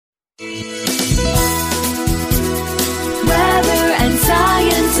Weather and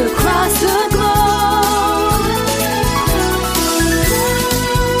science across the globe.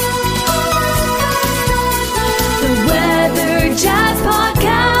 The Weather Jazz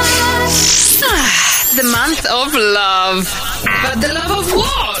Podcast. The month of love. But the love of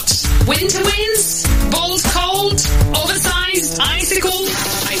what? Winter winds? Bold cold? Oversized? Icicle?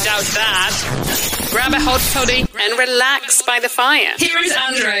 I doubt that. Grab a hot toddy and relax by the fire. Here is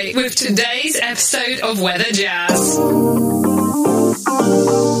Andre with today's episode of Weather Jazz.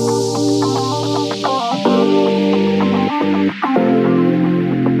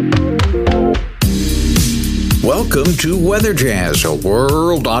 Welcome to Weather Jazz, a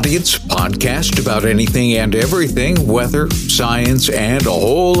world audience podcast about anything and everything, weather, science, and a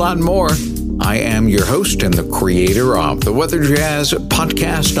whole lot more. I am your host and the creator of the Weather Jazz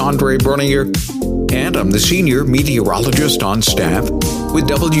podcast, Andre Brunier, and I'm the senior meteorologist on staff with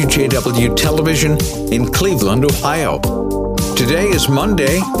WJW Television in Cleveland, Ohio. Today is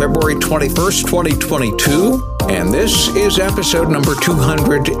Monday, February 21st, 2022, and this is episode number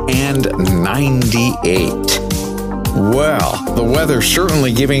 298. Well, the weather's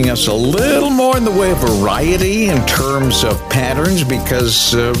certainly giving us a little more in the way of variety in terms of patterns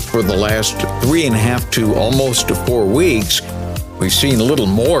because for the last 3.5 to almost 4 weeks, we've seen a little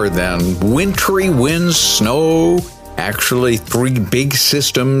more than wintry winds, snow, actually 3 big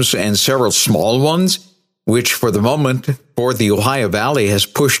systems and several small ones, which for the moment for the Ohio Valley has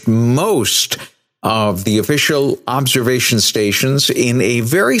pushed most of the official observation stations in a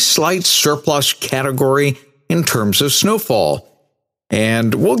very slight surplus category in terms of snowfall.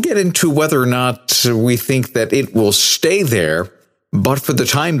 And we'll get into whether or not we think that it will stay there, but for the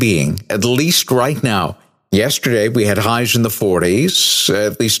time being, at least right now, yesterday we had highs in the 40s,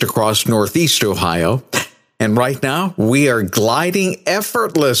 at least across northeast Ohio, and right now we are gliding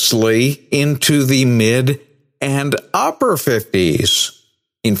effortlessly into the mid and upper 50s.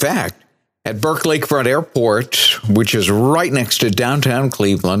 In fact, at Burke Lakefront Airport, which is right next to downtown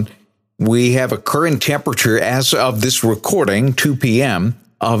Cleveland, we have a current temperature as of this recording, 2 p.m.,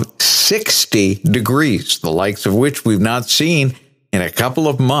 of 60 degrees, the likes of which we've not seen in a couple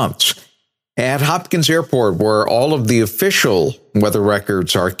of months. At Hopkins Airport, where all of the official weather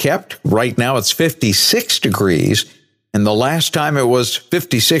records are kept, right now it's 56 degrees, and the last time it was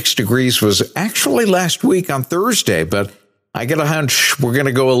 56 degrees was actually last week on Thursday, but I get a hunch we're going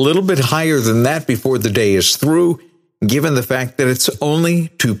to go a little bit higher than that before the day is through, given the fact that it's only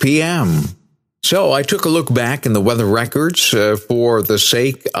 2 p.m. So I took a look back in the weather records for the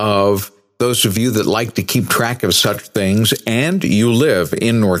sake of those of you that like to keep track of such things, and you live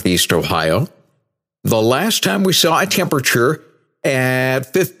in Northeast Ohio. The last time we saw a temperature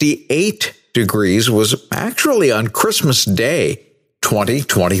at 58 degrees was actually on Christmas Day,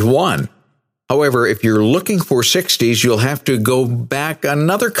 2021. However, if you're looking for 60s, you'll have to go back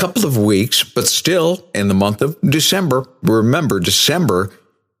another couple of weeks, but still in the month of December. Remember, December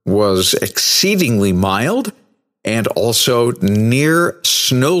was exceedingly mild and also near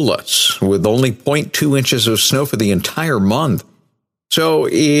snowless, with only 0.2 inches of snow for the entire month. So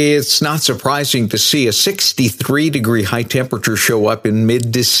it's not surprising to see a 63-degree high temperature show up in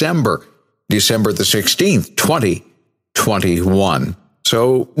mid-December, December the 16th, 2021.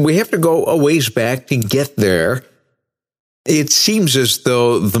 So we have to go a ways back to get there. It seems as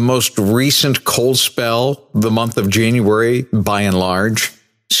though the most recent cold spell, the month of January, by and large,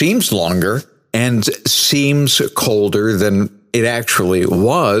 seems longer and seems colder than it actually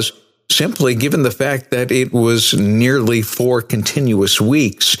was, simply given the fact that it was nearly 4 continuous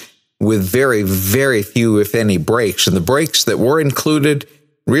weeks with very, very few, if any, breaks. And the breaks that were included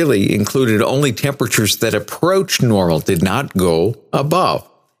really included only temperatures that approached normal, did not go above.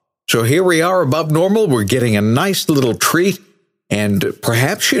 So here we are above normal. We're getting a nice little treat. And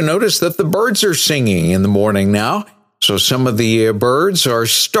perhaps you notice that the birds are singing in the morning now. So some of the birds are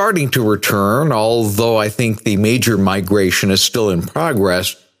starting to return, although I think the major migration is still in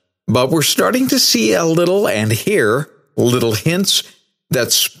progress. But we're starting to see a little and hear little hints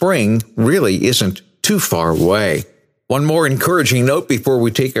that spring really isn't too far away. One more encouraging note before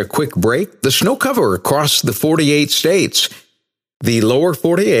we take a quick break. The snow cover across the 48 states. The lower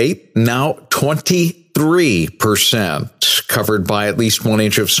 48, now 23% covered by at least 1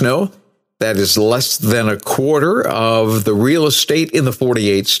 inch of snow. That is less than a quarter of the real estate in the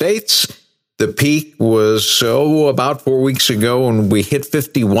 48 states. The peak was about 4 weeks ago when we hit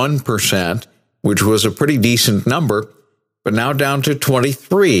 51%, which was a pretty decent number, but now down to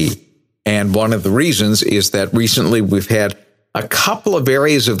 23%. And one of the reasons is that recently we've had a couple of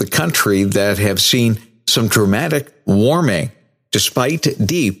areas of the country that have seen some dramatic warming. despite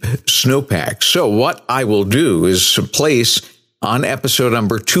deep snowpack. So what I will do is place on episode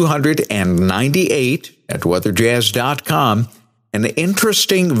number 298 at weatherjazz.com an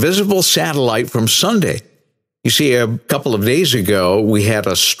interesting visible satellite from Sunday. You see, a couple of days ago, we had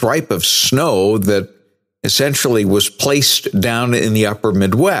a stripe of snow that essentially was placed down in the upper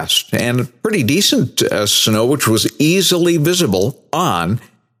Midwest, and pretty decent snow, which was easily visible on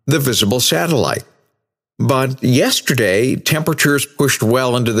the visible satellite. But yesterday, temperatures pushed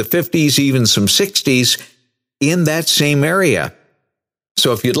well into the 50s, even some 60s in that same area.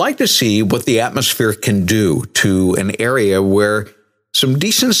 So if you'd like to see what the atmosphere can do to an area where some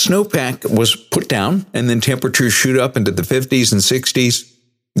decent snowpack was put down and then temperatures shoot up into the 50s and 60s,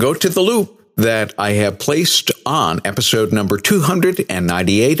 go to the loop that I have placed on episode number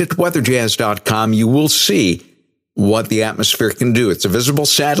 298 at weatherjazz.com. You will see what the atmosphere can do. It's a visible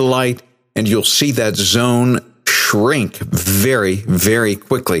satellite, and you'll see that zone shrink very, very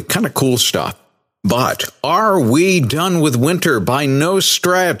quickly. Kind of cool stuff. But are we done with winter? By no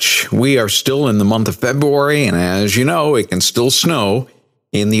stretch. We are still in the month of February, and as you know, it can still snow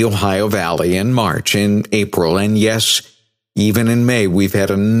in the Ohio Valley in March, in April, and yes, even in May. We've had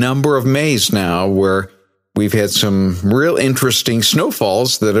a number of Mays now where we've had some real interesting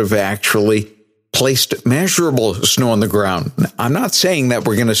snowfalls that have actually placed measurable snow on the ground. I'm not saying that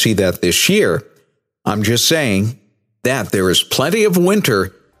we're going to see that this year. I'm just saying that there is plenty of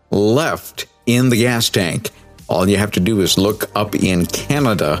winter left in the gas tank. All you have to do is look up in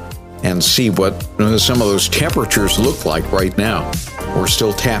Canada and see what some of those temperatures look like right now. We're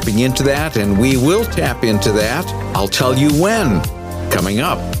still tapping into that, and we will tap into that. I'll tell you when, coming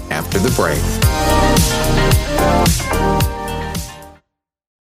up after the break.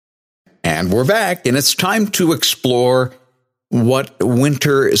 And we're back, and it's time to explore what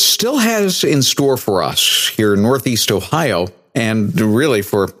winter still has in store for us here in Northeast Ohio, and really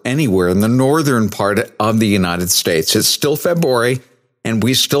for anywhere in the northern part of the United States. It's still February, and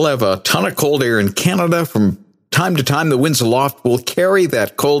we still have a ton of cold air in Canada. From time to time, the winds aloft will carry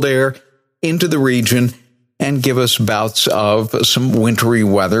that cold air into the region and give us bouts of some wintry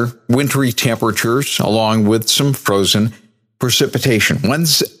weather, wintry temperatures, along with some frozen precipitation.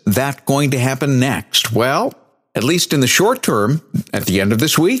 When's that going to happen next? Well, at least in the short term, at the end of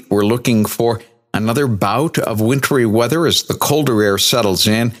this week, we're looking for another bout of wintry weather as the colder air settles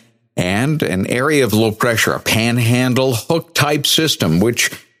in, and an area of low pressure, a panhandle hook-type system,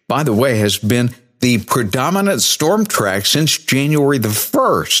 which, by the way, has been the predominant storm track since January the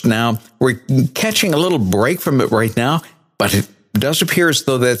 1st. Now, we're catching a little break from it right now, but it does appear as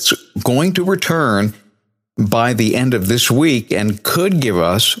though that's going to return by the end of this week and could give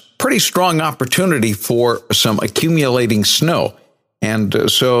us pretty strong opportunity for some accumulating snow.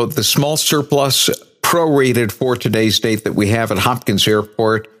 And so the small surplus prorated for today's date that we have at Hopkins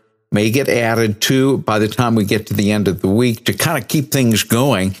Airport may get added to by the time we get to the end of the week to kind of keep things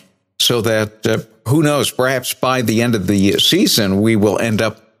going so that, who knows, perhaps by the end of the season, we will end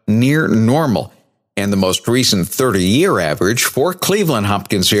up near normal. And the most recent 30-year average for Cleveland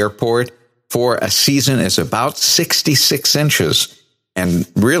Hopkins Airport for a season is about 66 inches. And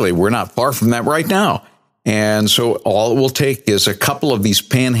really, we're not far from that right now. And so all it will take is a couple of these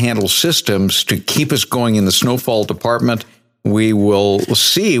panhandle systems to keep us going in the snowfall department. We will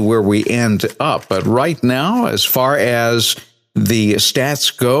see where we end up. But right now, as far as the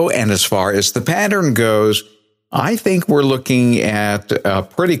stats go and as far as the pattern goes, I think we're looking at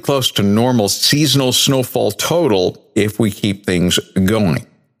pretty close to normal seasonal snowfall total if we keep things going.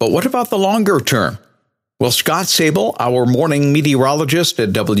 But what about the longer term? Well, Scott Sable, our morning meteorologist at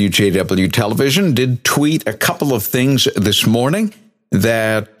WJW Television, did tweet a couple of things this morning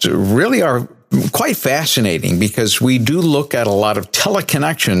that really are quite fascinating because we do look at a lot of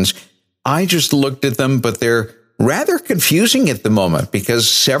teleconnections. I just looked at them, but they're rather confusing at the moment because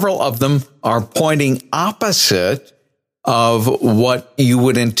several of them are pointing opposite of what you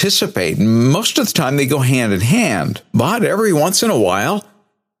would anticipate. Most of the time they go hand in hand, but every once in a while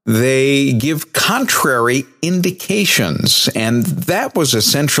they give contrary indications. And that was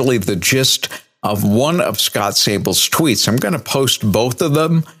essentially the gist of one of Scott Sable's tweets. I'm going to post both of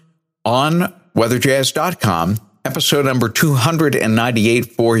them on weatherjazz.com, episode number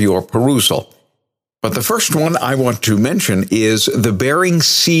 298 for your perusal. But the first one I want to mention is the Bering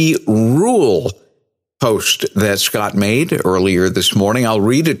Sea Rule post that Scott made earlier this morning. I'll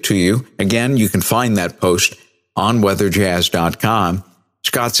read it to you. Again, you can find that post on weatherjazz.com.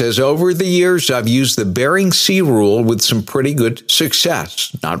 Scott says, over the years, I've used the Bering Sea Rule with some pretty good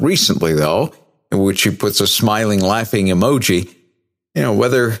success. Not recently, though, in which he puts a smiling, laughing emoji.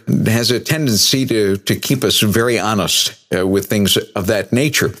 weather has a tendency to keep us very honest with things of that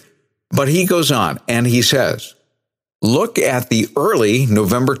nature. But he goes on and he says, look at the early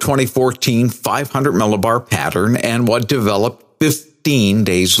November 2014 500 millibar pattern and what developed 15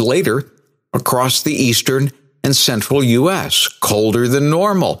 days later across the eastern and central U.S., colder than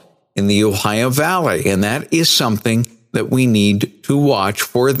normal in the Ohio Valley. And that is something that we need to watch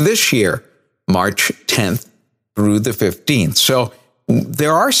for this year, March 10th through the 15th. So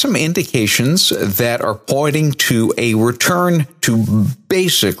there are some indications that are pointing to a return to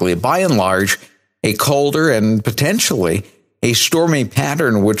basically, by and large, a colder and potentially a stormy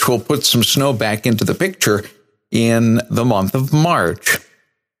pattern, which will put some snow back into the picture in the month of March.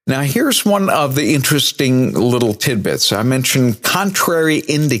 Now, here's one of the interesting little tidbits. I mentioned contrary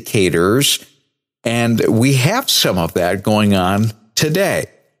indicators, and we have some of that going on today.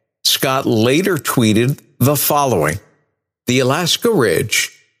 Scott later tweeted the following: the Alaska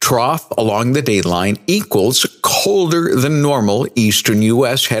Ridge trough along the dateline equals colder than normal eastern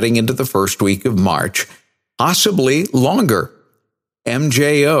U.S. heading into the first week of March, possibly longer.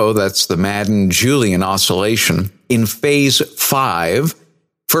 MJO, that's the Madden-Julian Oscillation, in phase 5,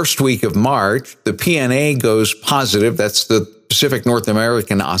 first week of March. The PNA goes positive, that's the Pacific North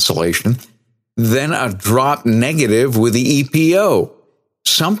American Oscillation. Then a drop negative with the EPO.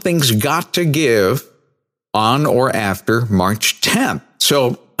 Something's got to give on or after March 10th.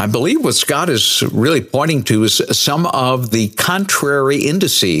 So I believe what Scott is really pointing to is some of the contrary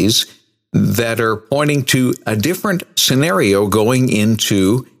indices that are pointing to a different scenario going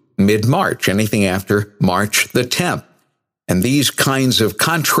into mid-March, anything after March the 10th. And these kinds of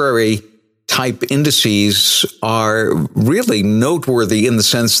contrary type indices are really noteworthy in the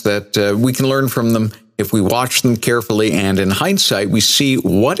sense that we can learn from them if we watch them carefully, and in hindsight, we see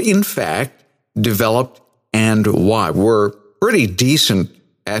what in fact developed and why. We're pretty decent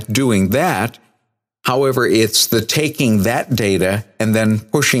at doing that. However, it's the taking that data and then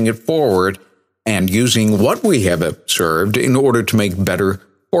pushing it forward and using what we have observed in order to make better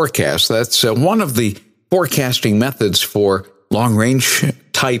forecasts. That's one of the forecasting methods for long-range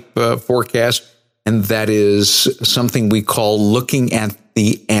type forecast, and that is something we call looking at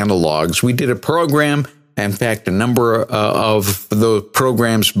the analogs. We did a program, in fact, a number of the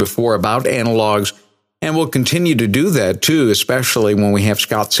programs before about analogs, and we'll continue to do that too, especially when we have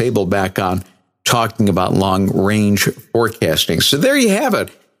Scott Sable back on talking about long-range forecasting. So there you have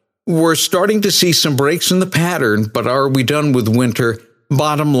it. We're starting to see some breaks in the pattern, but are we done with winter?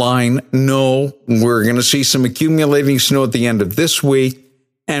 Bottom line, no. We're going to see some accumulating snow at the end of this week,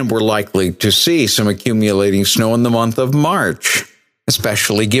 and we're likely to see some accumulating snow in the month of March,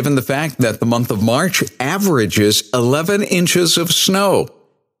 especially given the fact that the month of March averages 11 inches of snow.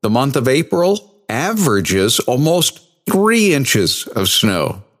 The month of April averages almost 3 inches of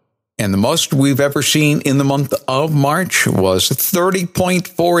snow. And the most we've ever seen in the month of March was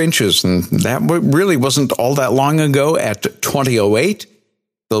 30.4 inches. And that really wasn't all that long ago at 2008.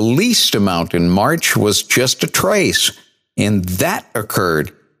 The least amount in March was just a trace. And that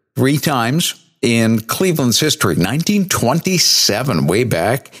occurred 3 times in Cleveland's history. 1927, way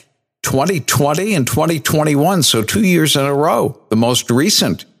back, 2020 and 2021. So 2 years in a row, the most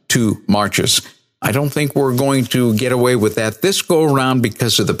recent 2 Marches. I don't think we're going to get away with that this go around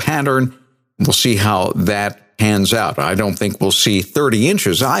because of the pattern. We'll see how that pans out. I don't think we'll see 30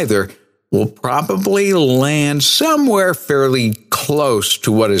 inches either. We'll probably land somewhere fairly close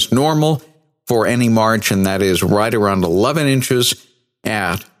to what is normal for any March, and that is right around 11 inches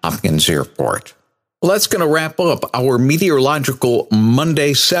at Hopkins Airport. Well, that's going to wrap up our Meteorological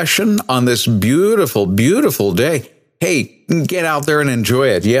Monday session on this beautiful, beautiful day. Hey, get out there and enjoy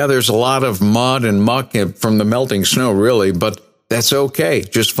it. Yeah, there's a lot of mud and muck from the melting snow, really, but that's okay.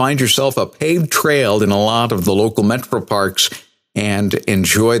 Just find yourself a paved trail in a lot of the local metro parks and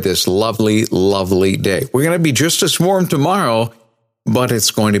enjoy this lovely, lovely day. We're going to be just as warm tomorrow, but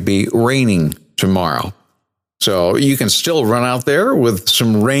it's going to be raining tomorrow. So you can still run out there with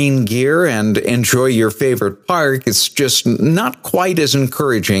some rain gear and enjoy your favorite park. It's just not quite as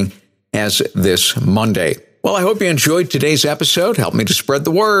encouraging as this Monday. Well, I hope you enjoyed today's episode. Help me to spread the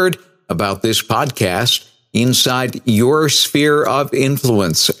word about this podcast inside your sphere of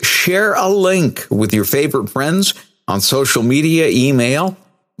influence. Share a link with your favorite friends on social media, email.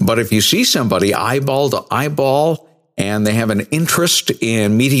 But if you see somebody eyeball to eyeball and they have an interest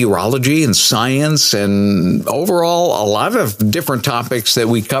in meteorology and science and overall a lot of different topics that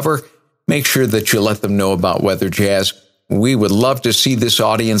we cover, make sure that you let them know about Weather Jazz. We would love to see this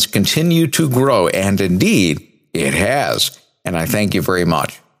audience continue to grow, and indeed, it has. And I thank you very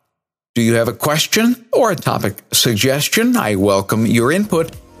much. Do you have a question or a topic suggestion? I welcome your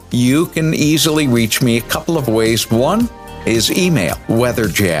input. You can easily reach me a couple of ways. One is email,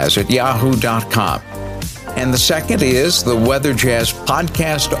 weatherjazz@yahoo.com. And the second is the Weather Jazz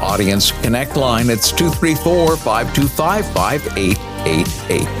Podcast Audience Connect line. It's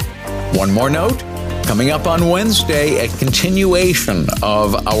 234-525-5888. One more note. Coming up on Wednesday, a continuation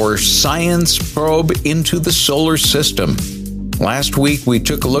of our science probe into the solar system. Last week, we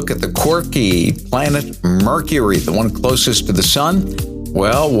took a look at the quirky planet Mercury, the one closest to the sun.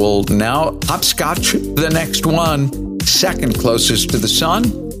 Well, we'll now hopscotch the next one, second closest to the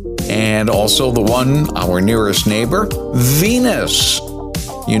sun, and also the one, our nearest neighbor, Venus.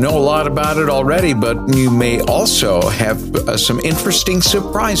 You know a lot about it already, but you may also have some interesting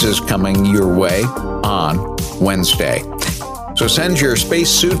surprises coming your way on Wednesday. So send your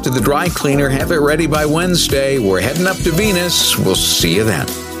spacesuit to the dry cleaner. Have it ready by Wednesday. We're heading up to Venus. We'll see you then.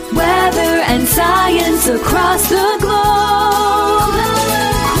 Weather and science across the globe.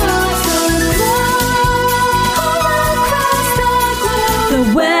 The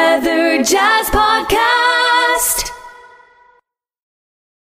Weather Jazz Podcast.